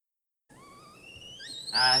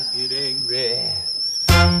I get angry.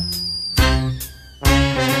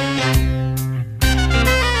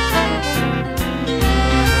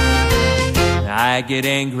 I get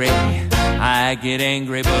angry. I get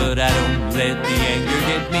angry, but I don't let the anger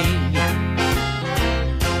get me.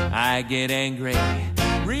 I get angry.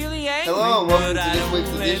 Really angry. Hello and welcome to this week's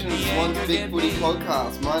edition of Swan's Big Footy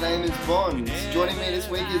Podcast. My name is Von. Joining me this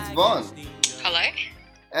week is Von. Hello.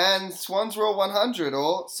 And Swans Raw 100,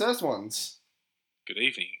 or Sir Swans. Good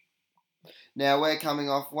evening. Now we're coming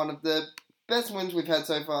off one of the best wins we've had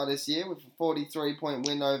so far this year with a 43-point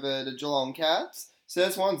win over the Geelong Cats.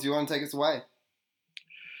 Sir Swans, do you want to take us away?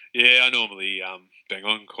 Yeah, I normally bang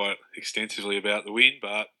on quite extensively about the win,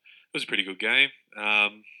 but it was a pretty good game.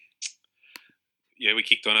 We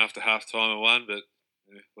kicked on after half-time and won, but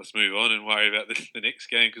let's move on and worry about the next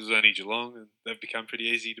game because it was only Geelong and they've become pretty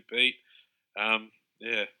easy to beat.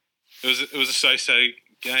 It was a so-so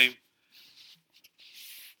game.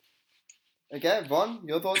 Okay, Von,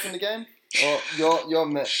 your thoughts on the game? Or your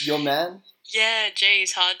man? Yeah,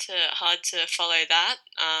 geez, hard to follow that.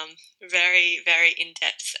 Very, very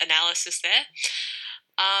in-depth analysis there.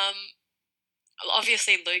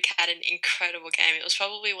 Obviously, Luke had an incredible game. It was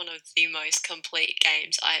probably one of the most complete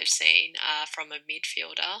games I have seen from a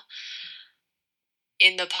midfielder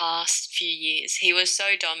in the past few years. He was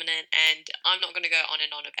so dominant, and I'm not going to go on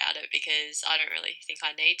and on about it because I don't really think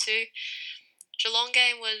I need to. Geelong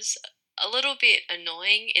game was a little bit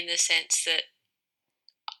annoying in the sense that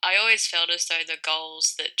I always felt as though the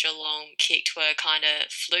goals that Geelong kicked were kind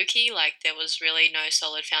of fluky, like there was really no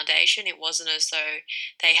solid foundation. It wasn't as though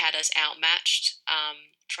they had us outmatched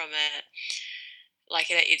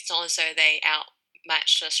it's not as though they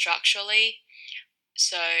outmatched us structurally.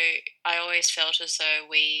 So I always felt as though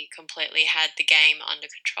we completely had the game under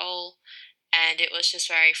control, and it was just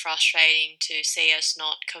very frustrating to see us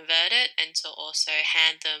not convert it and to also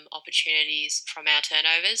hand them opportunities from our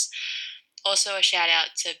turnovers. Also, a shout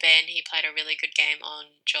out to Ben. He played a really good game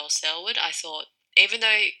on Joel Selwood. I thought, even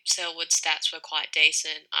though Selwood's stats were quite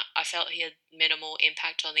decent, I felt he had minimal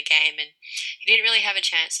impact on the game and he didn't really have a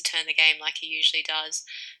chance to turn the game like he usually does.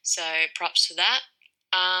 So, props for that.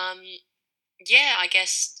 I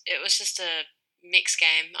guess it was just a mixed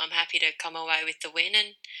game. I'm happy to come away with the win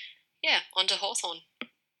and, on to Hawthorn.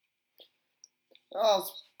 I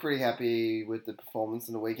was pretty happy with the performance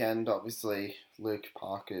in the weekend. Obviously, Luke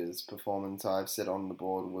Parker's performance, I've said on the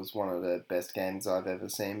board, was one of the best games I've ever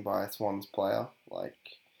seen by a Swans player.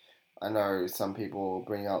 I know some people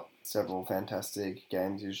bring up several fantastic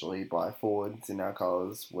games, usually by forwards in our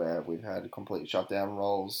colours, where we've had complete shutdown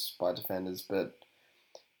roles by defenders, but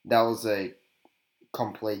that was a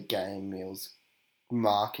complete game. He was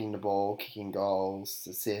marking the ball, kicking goals,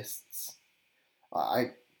 assists.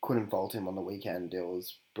 I couldn't fault him on the weekend. It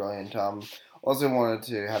was brilliant. Also wanted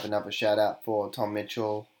to have another shout out for Tom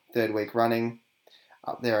Mitchell, third week running,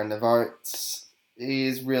 up there in the votes.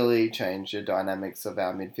 He's really changed the dynamics of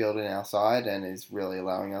our midfield and our side and is really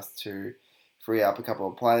allowing us to free up a couple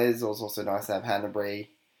of players. It was also nice to have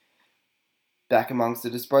Hanbury back amongst the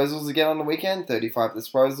disposals again on the weekend, 35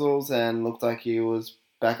 disposals, and looked like he was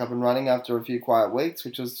back up and running after a few quiet weeks,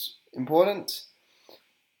 which was important.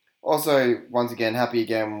 Also, once again, happy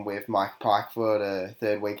again with Mike Pike for the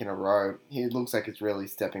third week in a row. He looks like he's really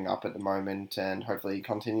stepping up at the moment and hopefully he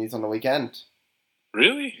continues on the weekend.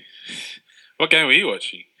 Really? What game were you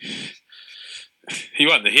watching? He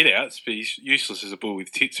won the hit-outs, but he's useless as a bull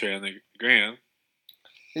with tits around the ground.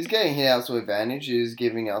 He's getting hit-outs to advantage. He's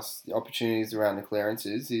giving us opportunities around the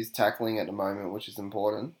clearances. He's tackling at the moment, which is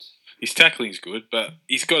important. His tackling's good, but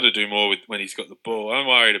he's got to do more when he's got the ball. I'm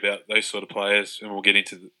worried about those sort of players, and we'll get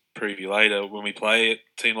into the preview later. When we play a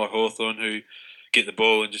team like Hawthorn who get the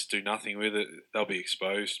ball and just do nothing with it, they'll be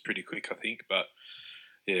exposed pretty quick, I think. But,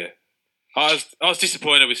 yeah. I was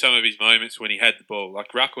disappointed with some of his moments when he had the ball.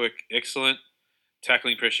 Like, ruck work, excellent.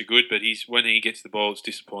 Tackling pressure, good, but when he gets the ball, it's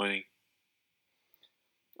disappointing.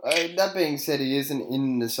 That being said, he isn't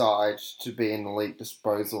in the side to be an elite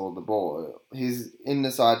disposal of the ball. He's in the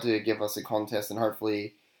side to give us a contest and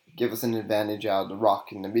hopefully give us an advantage out of the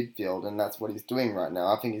ruck in the midfield, and that's what he's doing right now.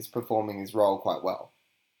 I think he's performing his role quite well.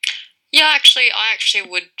 Yeah, I actually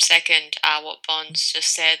would second what Bonds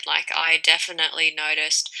just said. I definitely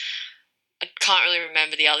noticed. I can't really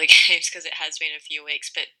remember the other games because it has been a few weeks,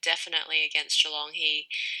 but definitely against Geelong, he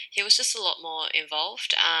was just a lot more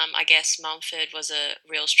involved. I guess Mumford was a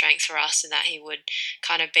real strength for us in that he would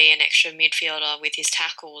kind of be an extra midfielder with his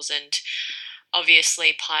tackles, and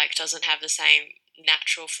obviously Pike doesn't have the same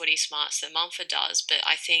natural footy smarts that Mumford does, but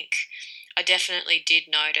I think I definitely did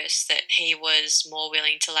notice that he was more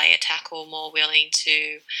willing to lay a tackle, more willing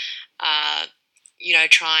to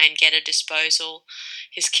try and get a disposal.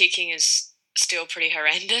 His kicking is still pretty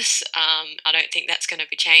horrendous. I don't think that's going to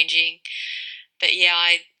be changing. But yeah,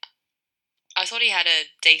 I thought he had a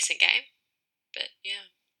decent game. But yeah.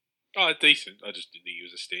 Oh, decent. I just didn't think he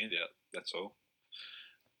was a standout. That's all.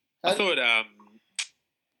 I thought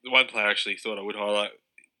the one player I actually thought I would highlight.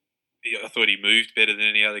 I thought he moved better than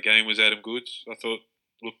any other game was Adam Goods. I thought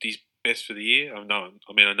looked his best for the year. I know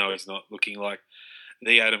he's not looking like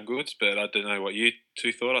the Adam Goods, but I don't know what you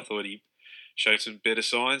two thought. I thought he showed some better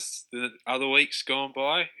signs than other weeks gone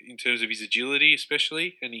by in terms of his agility,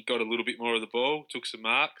 especially, and he got a little bit more of the ball, took some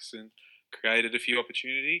marks, and created a few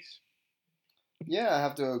opportunities. Yeah, I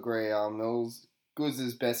have to agree. It was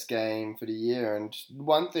Goods' best game for the year, and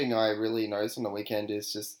one thing I really noticed on the weekend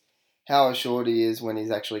is just how assured he is when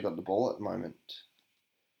he's actually got the ball at the moment.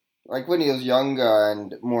 Like when he was younger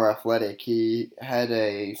and more athletic, he had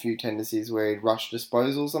a few tendencies where he'd rush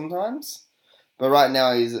disposal sometimes. But right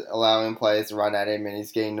now he's allowing players to run at him and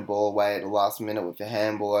he's getting the ball away at the last minute with a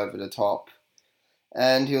handball over the top.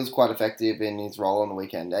 And he was quite effective in his role on the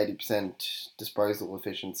weekend, 80% disposal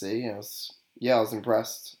efficiency. I was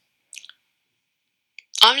impressed.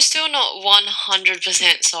 I'm still not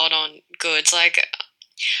 100% sold on Goods.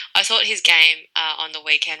 I thought his game on the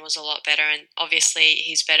weekend was a lot better, and obviously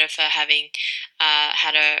he's better for having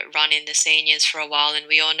had a run in the seniors for a while, and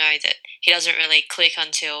we all know that he doesn't really click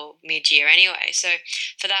until mid-year anyway. So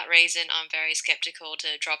for that reason, I'm very sceptical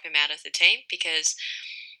to drop him out of the team because,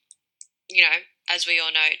 as we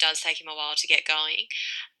all know, it does take him a while to get going.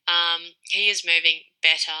 He is moving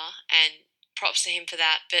better, and props to him for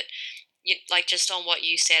that, but just on what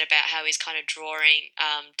you said about how he's kind of drawing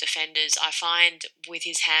defenders, I find with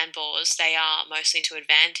his handballs, they are mostly to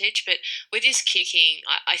advantage. But with his kicking,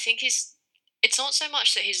 I think it's not so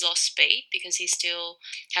much that he's lost speed because he still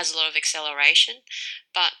has a lot of acceleration.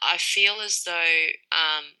 But I feel as though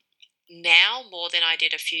now, more than I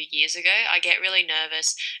did a few years ago, I get really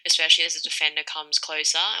nervous, especially as a defender comes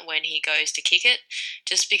closer and when he goes to kick it,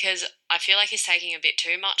 just because I feel like he's taking a bit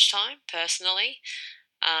too much time, personally.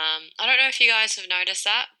 I don't know if you guys have noticed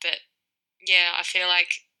that, but yeah, I feel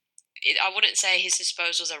like I wouldn't say his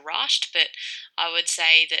disposals are rushed, but I would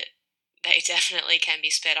say that they definitely can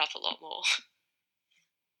be sped up a lot more.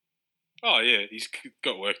 Oh yeah, he's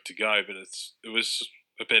got work to go, but it was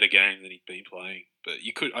a better game than he'd been playing. But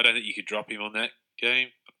I don't think you could drop him on that game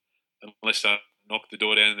unless they knock the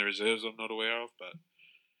door down in the reserves. I'm not aware of, but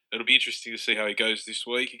it'll be interesting to see how he goes this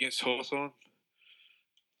week against Hawthorn.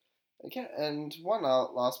 Okay, and one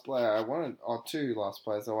last player two last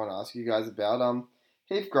players I want to ask you guys about.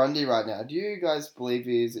 Heath Grundy right now, do you guys believe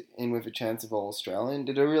he's in with a chance of All-Australian?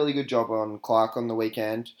 Did a really good job on Clark on the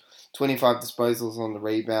weekend. 25 disposals on the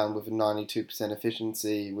rebound with a 92%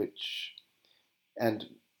 efficiency, and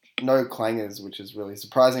no clangers, which is really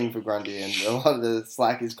surprising for Grundy, and a lot of the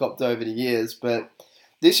slack he's copped over the years. But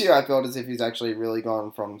this year I felt as if he's actually really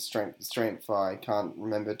gone from strength to strength. I can't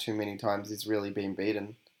remember too many times he's really been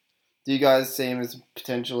beaten. Do you guys see him as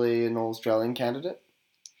potentially an All-Australian candidate?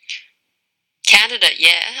 Candidate,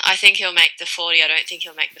 yeah. I think he'll make the 40. I don't think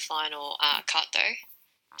he'll make the final cut, though.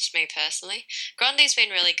 Just me personally. Grundy's been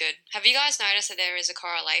really good. Have you guys noticed that there is a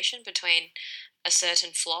correlation between a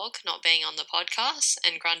certain flog not being on the podcast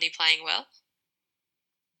and Grundy playing well?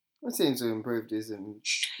 It seems to have improved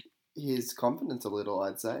his confidence a little,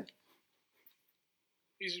 I'd say.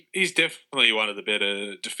 He's definitely one of the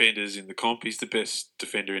better defenders in the comp. He's the best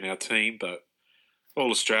defender in our team, but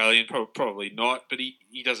All-Australian, probably not. But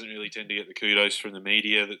he doesn't really tend to get the kudos from the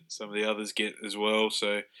media that some of the others get as well,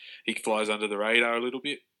 so he flies under the radar a little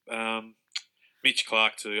bit. Mitch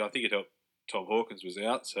Clark too, I think it helped Tom Hawkins was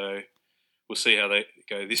out, so we'll see how they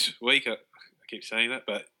go this week. I keep saying that,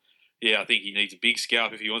 but yeah, I think he needs a big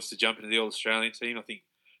scalp if he wants to jump into the All-Australian team. I think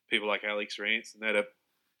people like Alex Rance and that are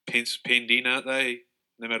penned in, aren't they?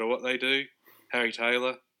 No matter what they do. Harry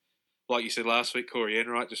Taylor, like you said last week, Corey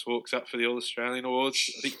Enright just walks up for the All-Australian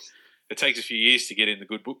Awards. I think it takes a few years to get in the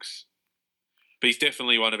good books. But he's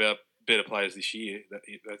definitely one of our better players this year,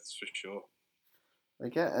 that's for sure.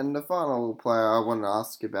 Okay, and the final player I want to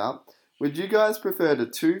ask about, would you guys prefer the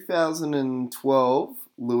 2012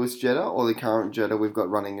 Lewis Jetta or the current Jetta we've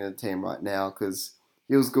got running in the team right now? Because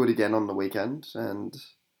he was good again on the weekend and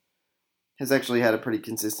has actually had a pretty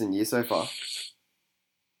consistent year so far.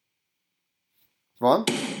 Vaughn?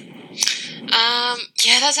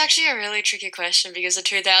 Yeah, that's actually a really tricky question because the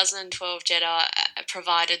 2012 Jetta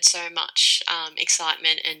provided so much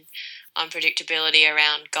excitement and unpredictability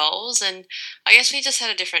around goals, and I guess we just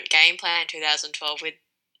had a different game plan in 2012 with,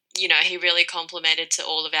 he really complemented to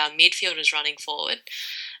all of our midfielders running forward.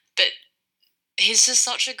 But he's just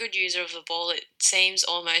such a good user of the ball. It seems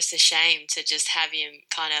almost a shame to just have him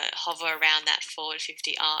kind of hover around that forward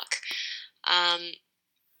 50 arc.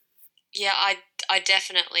 Yeah, I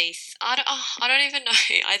definitely I don't even know.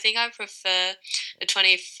 I think I prefer the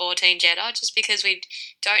 2014 Jeddah just because we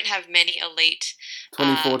don't have many elite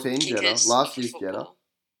 2014 Jeddah, kickers last for year's Jeddah. football.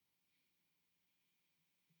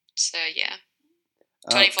 So yeah,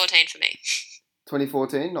 2014 for me.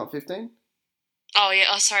 2014, not 15. Oh yeah.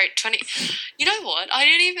 Oh sorry. 20. You know what? I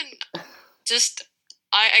didn't even just.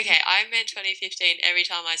 I meant 2015 every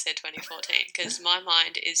time I said 2014 because my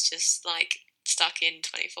mind is just like stuck in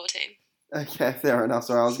 2014. Okay, fair enough.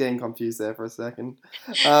 Sorry, I was getting confused there for a second.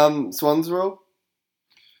 Swans rule?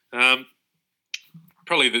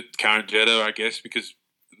 Probably the current Jeddah, I guess, because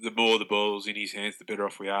the more the ball's in his hands, the better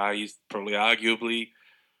off we are. He's probably arguably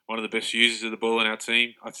one of the best users of the ball in our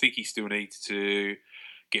team. I think he still needs to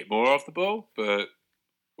get more off the ball, but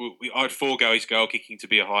I'd forego his goal kicking to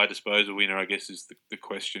be a high disposal winner, I guess, is the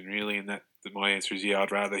question, really. And that my answer is, yeah,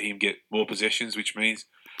 I'd rather him get more possessions, which means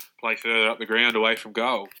play further up the ground away from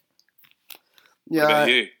goal. Yeah, what about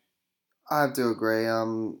you? I have to agree.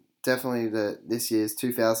 Definitely this year's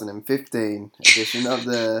 2015 edition of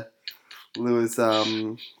the Lewis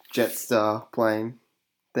Jetstar plane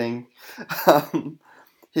thing.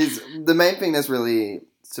 The main thing that's really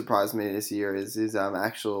surprised me this year is his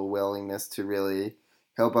actual willingness to really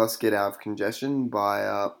help us get out of congestion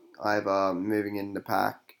by either moving in the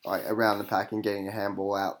pack, around the pack and getting a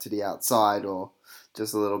handball out to the outside, or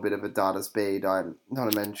just a little bit of a data speed.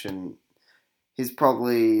 Not to mention, he's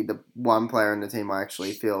probably the one player in the team I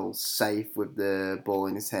actually feel safe with the ball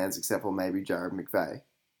in his hands, except for maybe Jared McVeigh.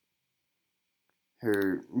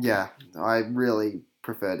 Who, yeah, I really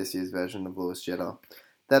prefer this year's version of Lewis Jeddah.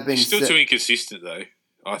 That being He's still said, too inconsistent, though,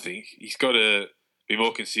 I think. He's got to be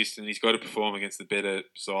more consistent. He's got to perform against the better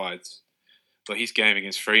sides. Like his game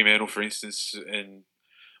against Fremantle, for instance, and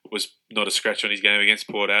was not a scratch on his game against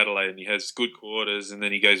Port Adelaide, and he has good quarters, and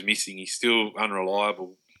then he goes missing. He's still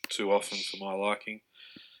unreliable too often for my liking,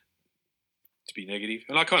 to be negative.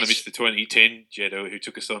 And I kind of missed the 2010 Jeddah, who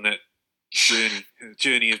took us on that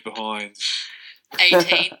journey of behind.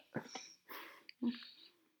 18.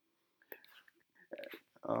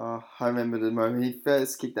 I remember the moment he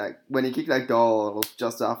first kicked that. When he kicked that goal, it was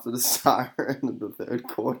just after the siren of the third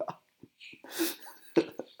quarter.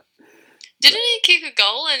 Didn't he kick a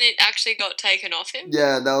goal and it actually got taken off him?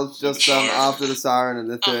 Yeah, that was just after the siren of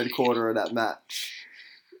the third quarter of that match.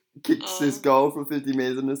 Kicks this goal from 50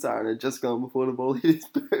 metres in the siren had just gone before the ball hit his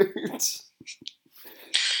boot.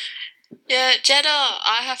 Yeah, Jeddah,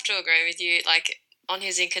 I have to agree with you. Like, on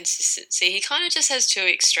his inconsistency, he kind of just has two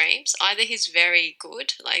extremes. Either he's very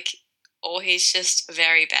good, or he's just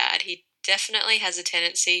very bad. He definitely has a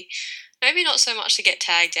tendency, maybe not so much to get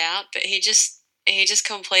tagged out, but he just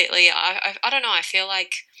completely. I don't know. I feel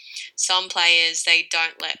like some players, they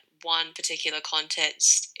don't let one particular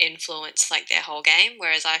contest influence their whole game,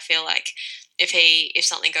 whereas I feel like if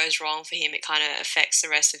something goes wrong for him, it kind of affects the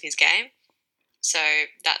rest of his game. So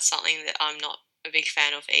that's something that I'm not a big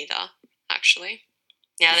fan of either, actually.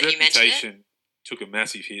 Now His that you mention it. reputation took a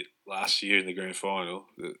massive hit last year in the grand final.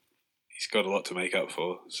 He's got a lot to make up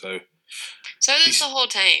for. So does the whole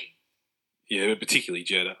team. Yeah, but particularly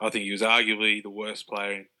Jeddah. I think he was arguably the worst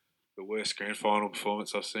player in the worst grand final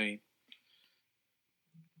performance I've seen.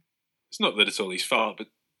 It's not that it's all his fault, but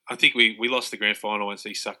I think we lost the grand final once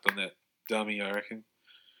he sucked on that dummy, I reckon.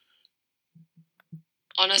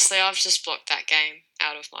 Honestly, I've just blocked that game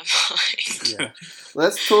out of my mind. Yeah.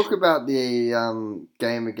 Let's talk about the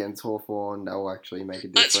game against Hawthorn. That will actually make a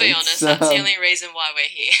difference. Let's be honest, that's the only reason why we're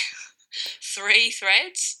here. 3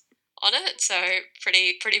 threads on it, so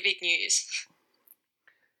pretty big news.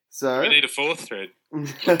 So we need a 4th thread.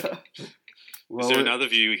 Well, is there another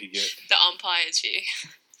view we could get? The umpire's view.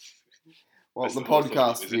 Well, That's the the whole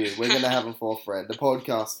podcast thought, view. We're going to have a 4th thread. The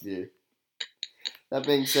podcast view. That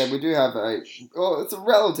being said, we do have it's a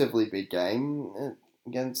relatively big game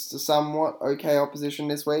against a somewhat okay opposition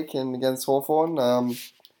this week and against Hawthorn.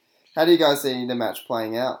 How do you guys see the match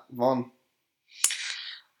playing out, Von?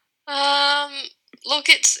 Look,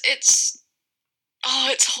 it's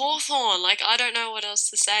Hawthorn. I don't know what else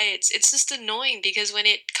to say. It's just annoying because when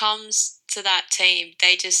it comes to that team,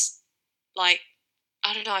 they just I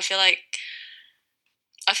don't know. I feel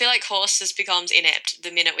like Horse just becomes inept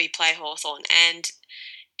the minute we play Hawthorn, and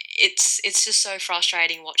it's just so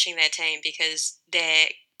frustrating watching their team because their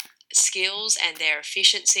skills and their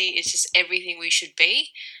efficiency is just everything we should be,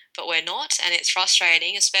 but we're not, and it's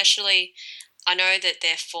frustrating, especially I know that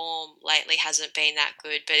their form lately hasn't been that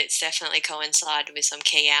good, but it's definitely coincided with some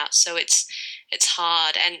key outs. So it's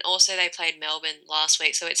hard, and also they played Melbourne last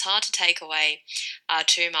week, so it's hard to take away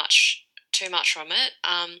too much from it.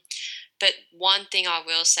 But one thing I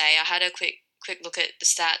will say, I had a quick look at the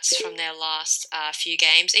stats from their last few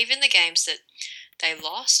games, even the games that they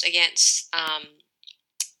lost against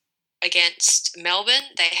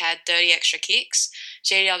Melbourne, they had 30 extra kicks.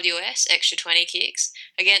 GWS, extra 20 kicks.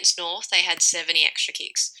 Against North, they had 70 extra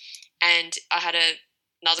kicks. And I had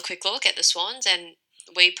another quick look at the Swans, and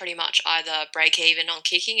we pretty much either break even on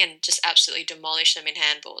kicking and just absolutely demolish them in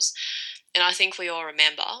handballs. And I think we all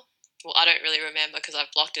remember, well, I don't really remember because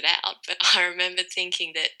I've blocked it out, but I remember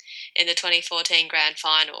thinking that in the 2014 grand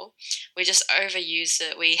final, we just overused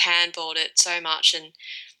it. We handballed it so much, and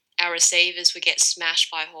our receivers would get smashed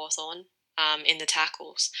by Hawthorn in the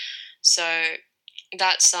tackles. So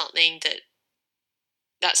that's something that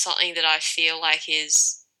I feel like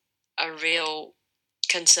is a real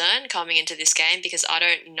concern coming into this game, because I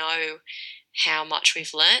don't know how much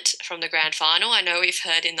we've learnt from the grand final. I know we've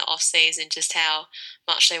heard in the off season just how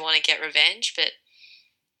much they want to get revenge, but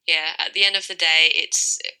yeah, at the end of the day,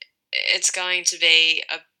 it's going to be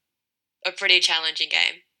a pretty challenging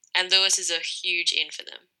game, and Lewis is a huge in for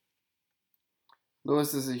them.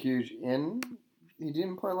 Lewis is a huge in. He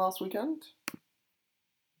didn't play last weekend?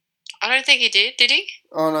 I don't think he did. Did he?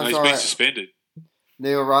 Oh, no, He's sorry. been suspended.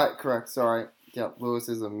 You're right, correct, sorry. Yeah, Lewis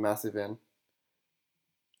is a massive in.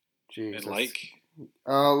 Jesus. And Lake.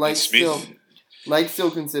 Lake's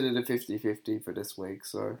still considered a 50-50 for this week,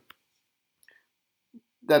 so...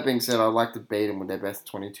 That being said, I'd like to beat them with their best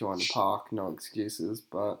 22 on the park. No excuses,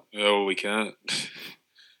 but... Oh, we can't.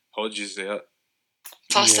 Hodge is out.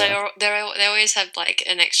 Plus, they always have like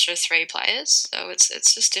an extra 3 players, so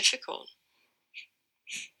it's just difficult.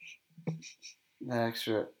 The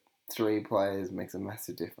extra 3 players makes a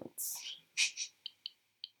massive difference.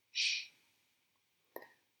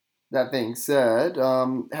 That being said,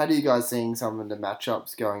 how do you guys seeing some of the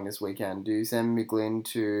matchups going this weekend? Do you send McGlynn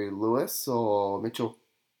to Lewis or Mitchell?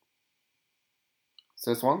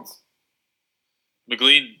 So Swans?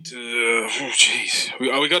 McGlynn, jeez.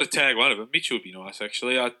 We got to tag one of them. Mitchell would be nice,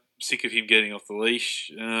 actually. I'm sick of him getting off the leash.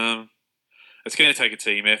 It's going to take a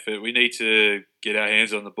team effort. We need to get our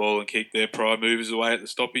hands on the ball and keep their prime movers away at the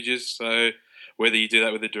stoppages. So whether you do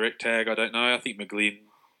that with a direct tag, I don't know. I think McGlynn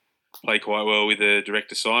played quite well with a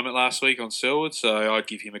direct assignment last week on Selwood, so I'd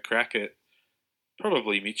give him a crack at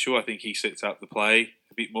probably Mitchell. I think he sets up the play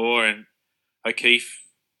a bit more, and O'Keefe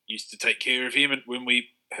used to take care of him when we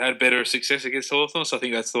had better success against Hawthorn, so I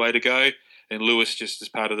think that's the way to go. And Lewis just as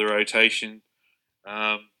part of the rotation.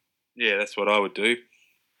 Yeah, that's what I would do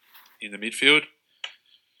in the midfield.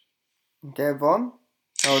 Okay, Von?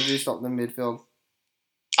 How would you stop the midfield?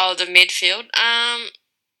 Oh, the midfield?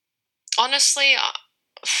 Honestly,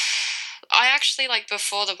 I actually, like,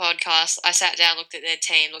 before the podcast, I sat down, looked at their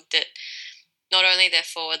team, looked at not only their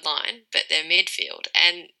forward line, but their midfield.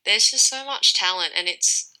 And there's just so much talent, and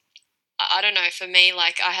it's, I don't know, for me,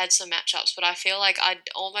 like, I had some matchups, but I feel like I'd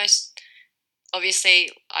almost,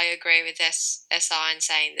 obviously, I agree with SI in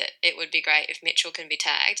saying that it would be great if Mitchell can be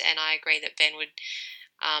tagged, and I agree that Ben would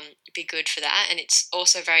be good for that, and it's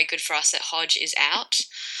also very good for us that Hodge is out.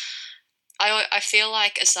 I feel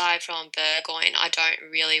like aside from Burgoyne, I don't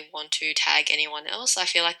really want to tag anyone else. I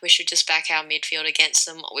feel like we should just back our midfield against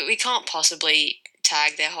them. We can't possibly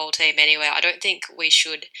tag their whole team anyway. I don't think we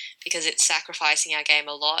should, because it's sacrificing our game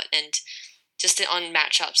a lot. And just on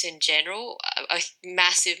matchups in general, a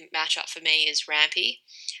massive matchup for me is Rampy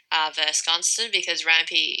versus Gunston, because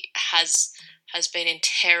Rampy has been in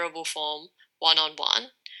terrible form one-on-one.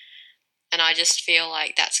 And I just feel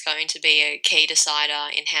like that's going to be a key decider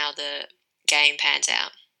in how the game pans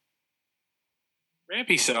out.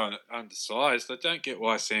 Rampy's so undersized. I don't get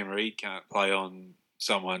why Sam Reid can't play on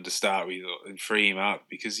someone to start with and free him up,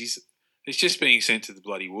 because he's just being sent to the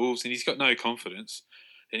bloody Wolves and he's got no confidence.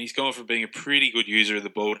 And he's gone from being a pretty good user of the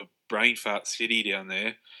ball to brain fart city down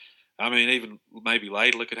there. I mean, even maybe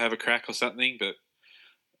Laidler could have a crack or something, but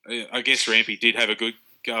I guess Rampy did have a good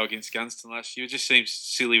go against Gunston last year. It just seems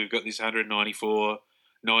silly we've got this 194,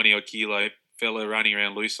 90-odd kilo fella running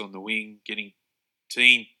around loose on the wing, getting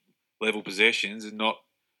team-level possessions and not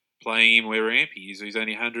playing him where Rampy is. He's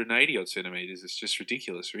only 180-odd centimetres. It's just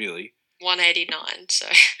ridiculous, really. 189, so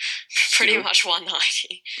pretty much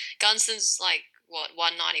 190. Gunston's like,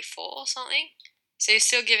 194 or something? So he's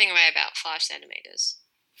still giving away about 5 centimetres.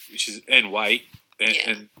 Which is, and weight.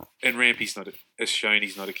 And Rampy's not, as shown,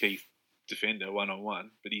 he's not a key defender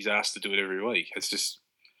one-on-one, but he's asked to do it every week. It's just,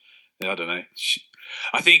 I don't know.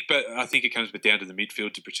 I think it comes down to the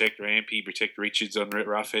midfield to protect Rampy, protect Richards on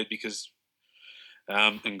Roughhead because,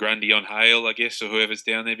 and Grundy on Hale, I guess, or whoever's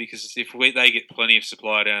down there. Because if they get plenty of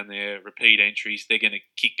supply down there, repeat entries, they're going to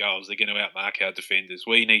kick goals. They're going to outmark our defenders.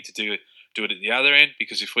 We need to do it at the other end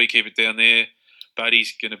because if we keep it down there,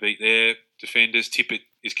 Buddy's going to beat their defenders. Tippett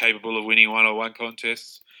is capable of winning one-on-one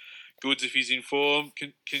contests. Goods, if he's in form,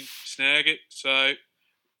 can snag it. So,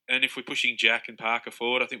 and if we're pushing Jack and Parker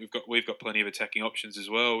forward, I think we've got plenty of attacking options as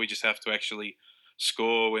well. We just have to actually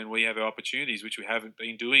score when we have our opportunities, which we haven't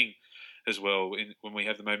been doing as well. When we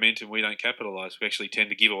have the momentum, we don't capitalise. We actually tend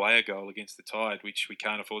to give away a goal against the Tide, which we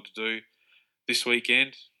can't afford to do this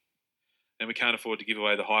weekend. And we can't afford to give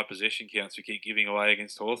away the high possession counts we keep giving away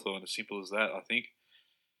against Hawthorn. As simple as that, I think.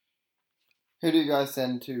 Who do you guys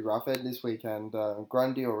send to Roughhead this weekend?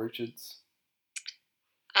 Grundy or Richards?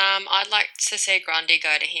 I'd like to see Grundy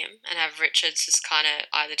go to him and have Richards just kind of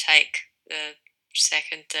either take the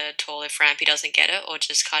second, third tall if Rampy doesn't get it, or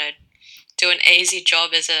just kind of do an easy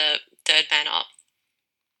job as a third man up.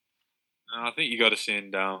 I think you got to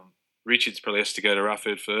send Richards probably has to go to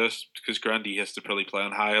Roughhead first because Grundy has to probably play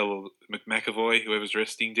on Hale or McAvoy, whoever's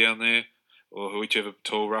resting down there, or whichever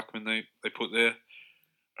tall ruckman they put there.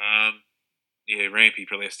 Rampy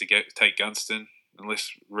probably has to take Gunston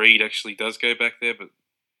unless Reid actually does go back there. But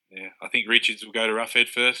yeah, I think Richards will go to Roughhead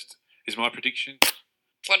first is my prediction.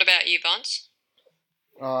 What about you, Bonds?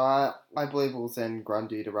 I believe we'll send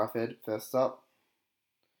Grundy to Roughhead first up.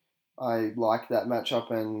 I like that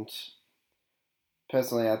matchup, and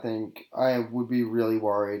personally, I think I would be really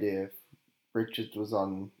worried if Richards was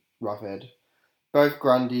on Roughhead. Both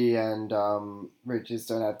Grundy and Richards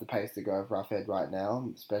don't have the pace to go with Roughhead right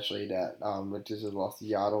now, especially that Richards has lost a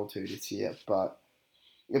yard or two this year. But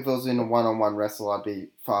if it was in a one-on-one wrestle, I'd be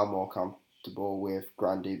far more comfortable with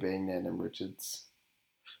Grundy being there than Richards.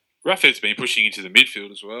 Roughhead's been pushing into the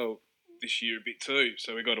midfield as well this year a bit too,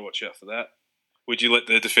 so we've got to watch out for that. Would you let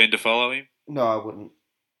the defender follow him? No, I wouldn't.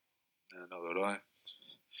 No, not would I.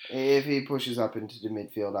 If he pushes up into the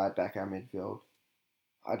midfield, I'd back our midfield.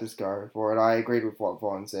 I just go for it. I agreed with what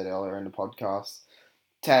Vaughn said earlier in the podcast.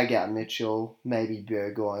 Tag out Mitchell, maybe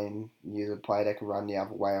Burgoyne, use a play that can run the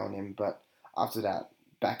other way on him, but after that,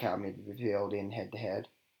 back out midfield in head-to-head.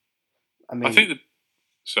 I think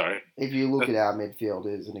sorry. If you look at our midfield,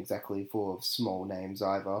 it isn't exactly full of small names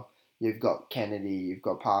either. You've got Kennedy, you've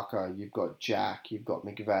got Parker, you've got Jack, you've got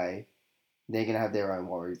McVeigh. They're going to have their own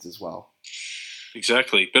worries as well.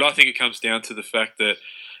 Exactly. But I think it comes down to the fact that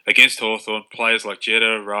against Hawthorn, players like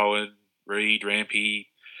Jetta, Rowan, Reid, Rampy,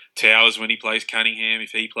 Towers when he plays Cunningham,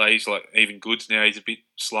 if he plays like even Goods now, he's a bit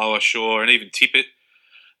slower, Shaw, and even Tippett,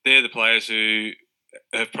 they're the players who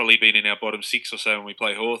have probably been in our bottom six or so when we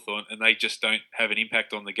play Hawthorn, and they just don't have an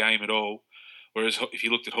impact on the game at all. Whereas if you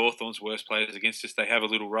looked at Hawthorn's worst players against us, they have a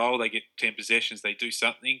little role, they get 10 possessions, they do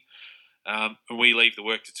something, and we leave the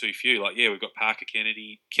work to too few. Like, we've got Parker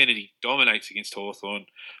Kennedy. Kennedy dominates against Hawthorn,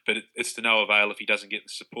 but it's to no avail if he doesn't get the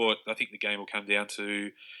support. I think the game will come down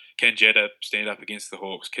to, can Jetta stand up against the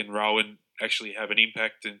Hawks? Can Rowan actually have an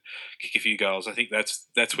impact and kick a few goals? I think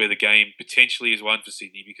that's where the game potentially is won for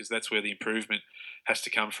Sydney, because that's where the improvement has to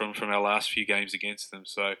come from our last few games against them.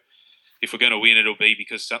 So if we're going to win, it'll be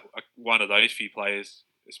because one of those few players,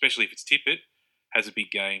 especially if it's Tippett, has a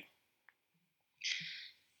big game.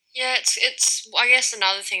 Yeah, it's I guess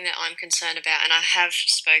another thing that I'm concerned about, and I have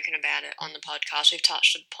spoken about it on the podcast, we've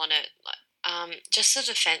touched upon it, just the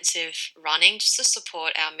defensive running, just the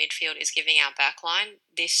support our midfield is giving our backline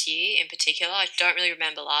this year in particular. I don't really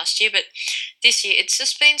remember last year, but this year it's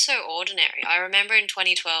just been so ordinary. I remember in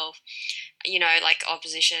 2012, like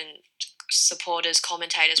opposition supporters,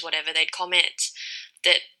 commentators, whatever, they'd comment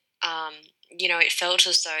that, it felt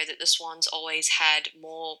as though that the Swans always had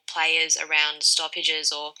more players around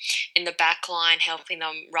stoppages or in the back line helping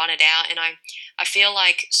them run it out. And I feel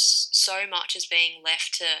like so much is being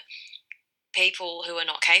left to people who are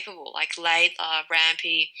not capable, like Laidlaw,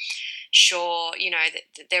 Rampy, Shaw,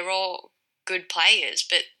 they're all good players,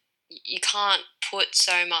 but you can't put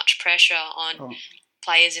so much pressure on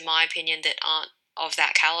players, in my opinion, that aren't of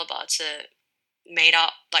that calibre to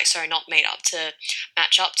to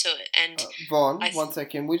match up to it. And Vaughn, 1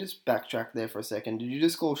 second, we just backtrack there for a second. Did you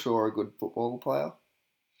just call Shaw a good football player?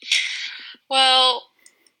 Well,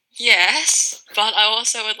 yes, but I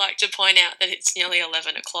also would like to point out that it's nearly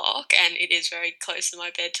 11 o'clock and it is very close to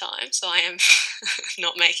my bedtime, so I am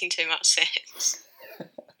not making too much sense.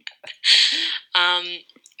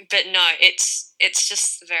 But no, it's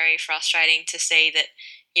just very frustrating to see that,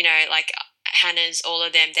 Hannah's, all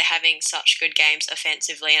of them, they're having such good games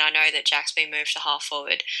offensively, and I know that Jack's been moved to half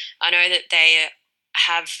forward. I know that they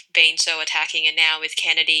have been so attacking, and now with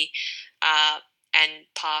Kennedy and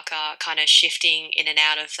Parker kind of shifting in and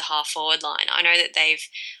out of the half-forward line, I know that they've,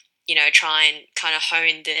 try and kind of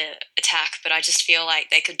hone the attack, but I just feel like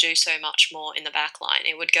they could do so much more in the back line.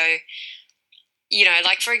 It would go,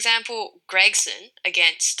 like, for example, Gregson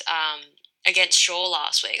against Shaw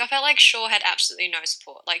last week. I felt like Shaw had absolutely no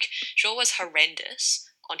support. Like, Shaw was horrendous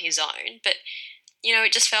on his own, but,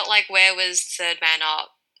 it just felt like, where was third man up?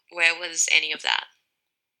 Where was any of that?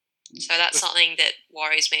 So that's something that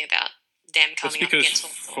worries me about them coming up against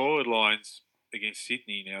Hawthorn. Forward lines against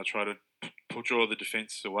Sydney now try to draw the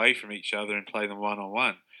defences away from each other and play them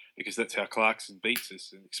one-on-one, because that's how Clarkson beats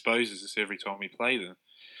us and exposes us every time we play them.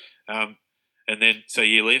 And then, so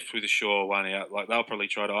you're left with a Shaw one out. Like, they'll probably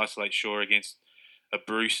try to isolate Shaw against a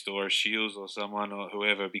Bruce or a Shields or someone or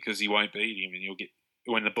whoever, because he won't beat him, and you'll get,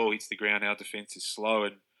 when the ball hits the ground, our defence is slow,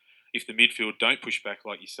 and if the midfield don't push back,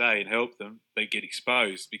 like you say, and help them, they get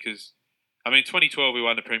exposed. Because, 2012 we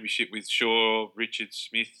won the premiership with Shaw, Richard,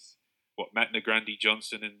 Smith, Matner, Grundy,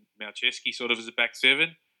 Johnson and Malcheski sort of as a back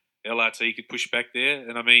seven. LRT could push back there.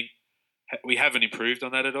 And, we haven't improved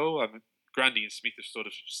on that at all. Grundy and Smith have sort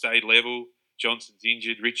of stayed level. Johnson's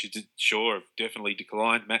injured. Richards and Shaw have definitely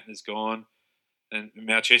declined. Matner's gone. And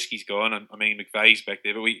Malcheski's gone. McVeigh's back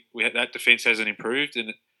there. But that defence hasn't improved,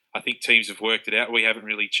 and I think teams have worked it out. We haven't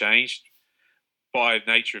really changed by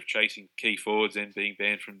nature of chasing key forwards and being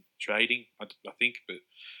banned from trading, I think, but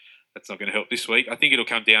that's not going to help this week. I think it'll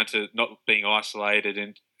come down to not being isolated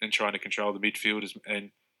and trying to control the midfield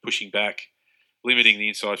and pushing back, limiting the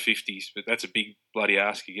inside 50s, but that's a big bloody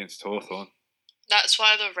ask against Hawthorn. That's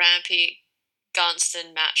why the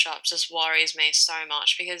Rampy-Gunston matchup just worries me so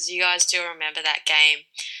much, because you guys do remember that game.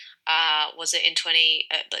 Was it in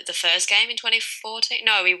the first game in 2014?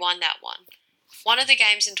 No, we won that one. One of the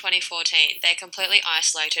games in 2014, they completely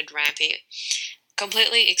isolated Rampy,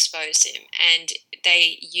 completely exposed him, and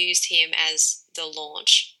they used him as the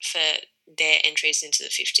launch for their entries into the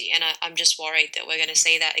 50. And I'm just worried that we're going to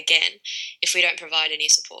see that again if we don't provide any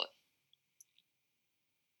support.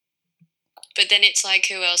 But then it's like,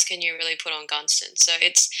 who else can you really put on Gunston? So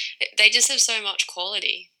they just have so much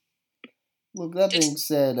quality. Look, that being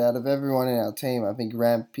said, out of everyone in our team, I think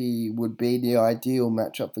Rampy would be the ideal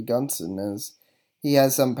matchup for Gunston, as he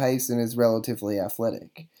has some pace and is relatively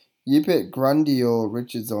athletic. You put Grundy or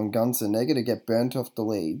Richards on Gunston, they're going to get burnt off the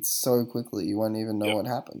leads so quickly you won't even know what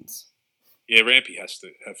happens. Yeah, Rampy has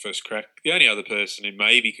to have first crack. The only other person who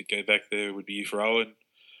maybe could go back there would be if Rowan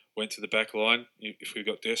went to the back line, if we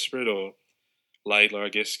got desperate, or Laidler, I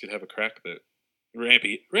guess, could have a crack. But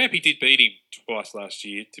Rampy did beat him twice last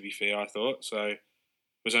year, to be fair, I thought. So it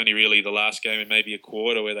was only really the last game and maybe a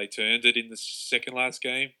quarter where they turned it in the second last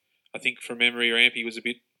game. I think from memory, Rampy was a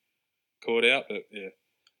bit caught out, but yeah.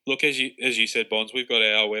 Look, as you said, Bonds, we've got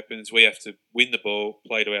our weapons. We have to win the ball,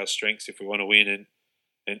 play to our strengths if we want to win,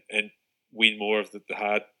 and win more of the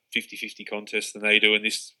hard 50-50 contests than they do. And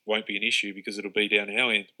this won't be an issue because it'll be down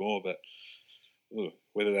our end more. But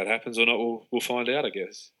whether that happens or not, we'll find out, I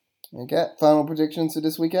guess. Okay, final predictions for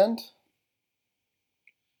this weekend?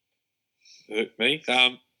 Me?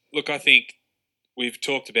 Look, I think we've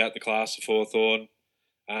talked about the class of Hawthorn.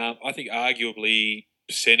 I think arguably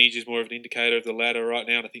percentage is more of an indicator of the ladder right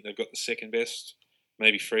now, and I think they've got the second best.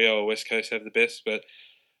 Maybe Freo or West Coast have the best, but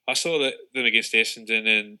I saw them against Essendon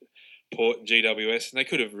and Port and GWS, and they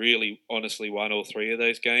could have really honestly won all three of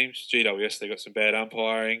those games. GWS, they got some bad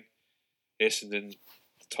umpiring. Essendon,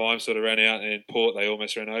 the time sort of ran out, and Port, they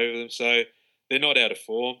almost ran over them. So they're not out of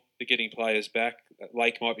form. They're getting players back.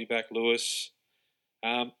 Lake might be back, Lewis.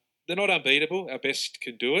 They're not unbeatable. Our best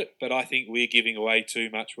can do it, but I think we're giving away too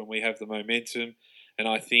much when we have the momentum. And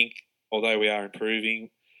I think, although we are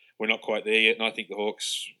improving, we're not quite there yet. And I think the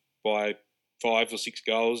Hawks, by 5 or 6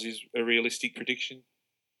 goals, is a realistic prediction.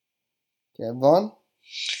 Okay, Vaughn?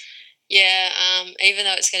 Yeah, even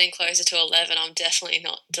though it's getting closer to 11, I'm definitely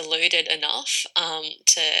not deluded enough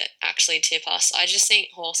to actually tip us. I just think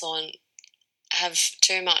Hawthorn have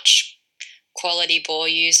too much quality ball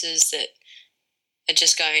users that are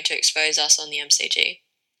just going to expose us on the MCG.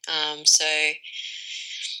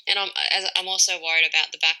 And I'm also worried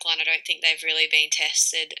about the backline. I don't think they've really been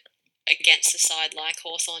tested against a side like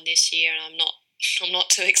Hawthorn this year, and I'm not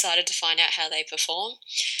too excited to find out how they perform.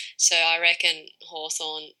 So I reckon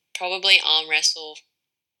Hawthorn probably arm wrestle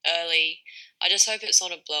early. I just hope it's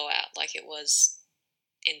not a blowout like it was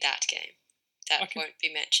in that game. That won't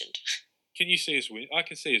be mentioned. Can you see us win? I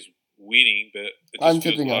can see us winning, but it I'm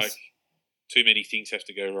just feels like us. too many things have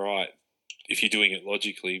to go right if you're doing it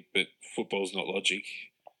logically, but football's not logic.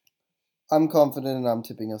 I'm confident and I'm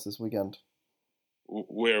tipping us this weekend.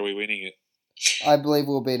 Where are we winning it? I believe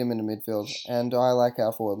we'll beat them in the midfield, and I like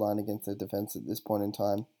our forward line against the defence at this point in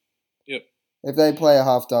time. Yep. If they play a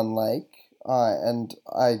half-done Lake, and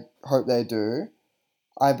I hope they do,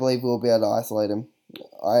 I believe we'll be able to isolate them.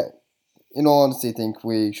 I, in all honesty, think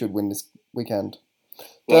we should win this weekend.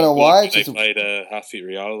 Don't know why. They played half-fit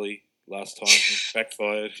Rioli last time and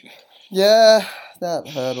backfired. Yeah, that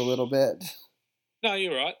hurt a little bit. No,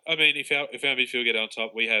 you're right. I mean, if our midfield get on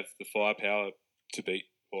top, we have the firepower to beat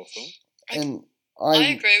Hawthorn. And I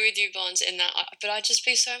agree with you, Bonds, in that, but I'd just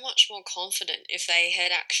be so much more confident if they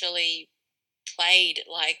had actually played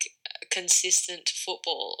like consistent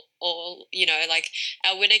football, or like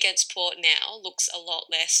our win against Port now looks a lot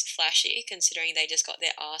less flashy considering they just got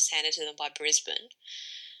their arse handed to them by Brisbane.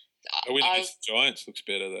 A win against the Giants looks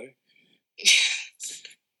better though.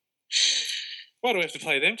 Why do we have to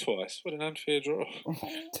play them twice? What an unfair draw.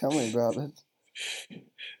 Tell me about it.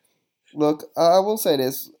 Look, I will say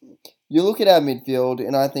this. You look at our midfield,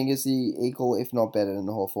 and I think it's the equal, if not better, than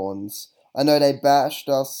the Hawthorns. I know they bashed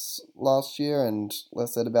us last year, and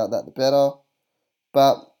less said about that, the better.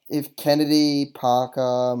 But if Kennedy,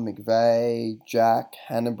 Parker, McVeigh, Jack,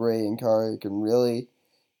 Hanbury, and co can really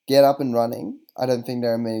get up and running, I don't think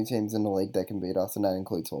there are many teams in the league that can beat us, and that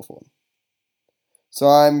includes Hawthorn. So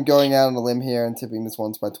I'm going out on a limb here and tipping the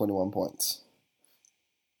Swans by 21 points.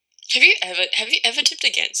 Have you ever tipped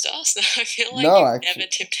against us? I feel like you've never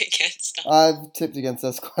tipped against us. I've tipped against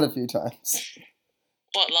us quite a few times.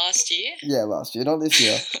 What, last year? Yeah, last year. Not this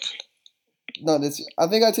year. Not this year. I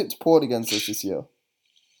think I tipped Port against us this year.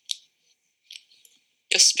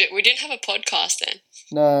 We didn't have a podcast then.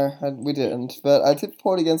 No, we didn't. But I tipped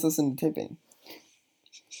Port against us in the tipping.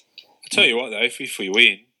 I'll tell you what, though, if we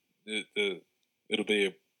win, it'll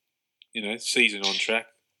be a season on track.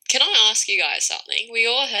 Can I ask you guys something? We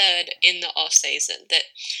all heard in the off season that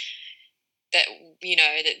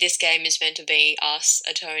this game is meant to be us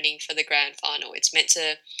atoning for the grand final. It's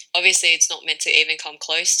not meant to even come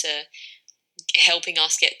close to helping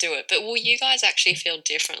us get through it. But will you guys actually feel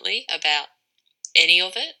differently about any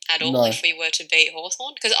of it at all if we were to beat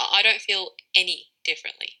Hawthorn? Because I don't feel any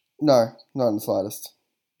differently. No, not in the slightest.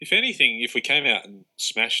 If anything, if we came out and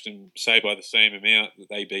smashed them, say, by the same amount that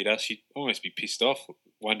they beat us, you'd almost be pissed off,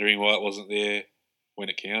 wondering why it wasn't there when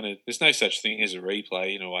it counted. There's no such thing as a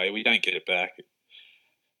replay, in a way. We don't get it back.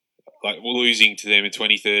 Like, we're losing to them in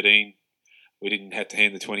 2013. We didn't have to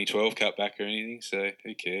hand the 2012 Cup back or anything, so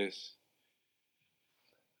who cares?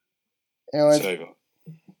 Anyways,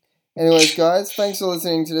 guys, thanks for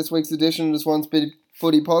listening to this week's edition of the Swans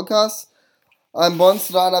Footy Podcast. I'm Bon.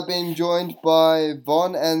 Tonight I've been joined by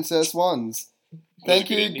Von and Sir Swans. Thank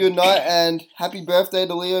you, good night, and happy birthday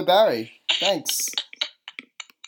to Leo Barry. Thanks.